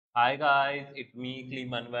Hi guys, it's me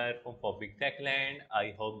Klimanwar from Public Techland.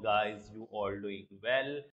 I hope guys you all doing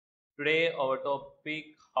well. Today our topic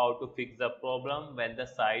how to fix the problem when the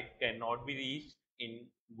site cannot be reached in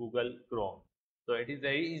Google Chrome. So it is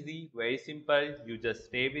very easy, very simple. You just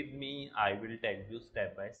stay with me. I will tell you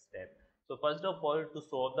step by step. So first of all, to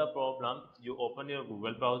solve the problem, you open your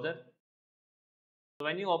Google browser. So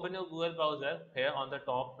when you open your Google browser, here on the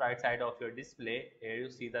top right side of your display, here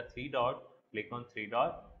you see the three dot, click on three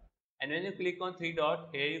dot. And when you click on three dot,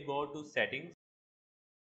 here you go to settings.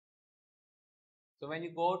 So when you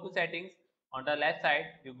go to settings, on the left side,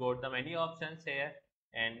 you go to the many options here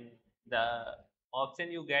and the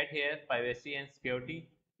option you get here, privacy and security,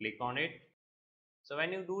 click on it. So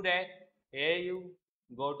when you do that, here you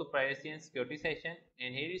go to privacy and security section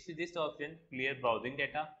and here you see this option, clear browsing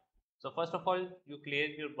data. So first of all, you clear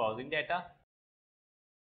your browsing data.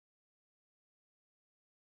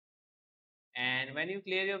 And when you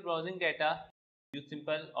clear your browsing data, you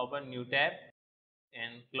simple open new tab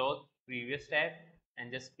and close previous tab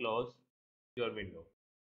and just close your window.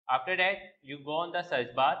 After that, you go on the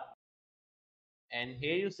search bar and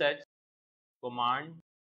here you search command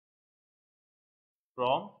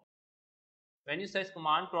prompt. When you search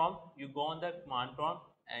command prompt, you go on the command prompt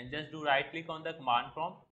and just do right click on the command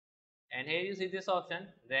prompt. And here you see this option,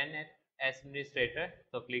 run as administrator.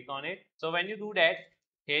 So click on it. So when you do that,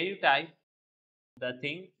 here you type the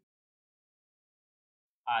thing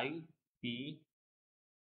IP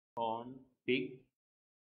config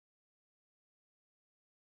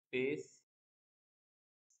space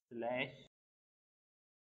slash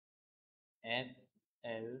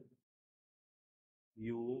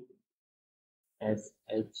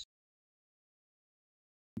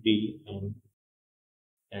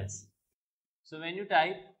FLUSHDNS. So when you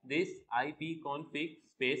type this ipconfig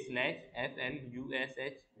space slash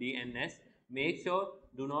FLUSHDNS, make sure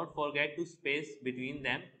do not forget to space between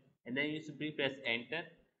them and then you simply press enter.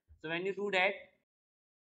 So when you do that,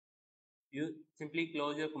 you simply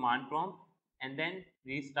close your command prompt and then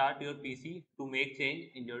restart your PC to make change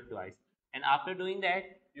in your device. And after doing that,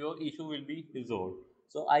 your issue will be resolved.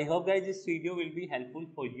 So I hope guys this video will be helpful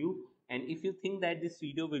for you. And if you think that this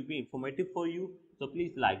video will be informative for you, so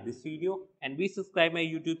please like this video and please subscribe my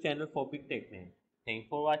YouTube channel for Big Tech Name. Thanks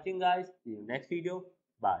for watching guys. See you next video.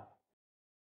 Bye.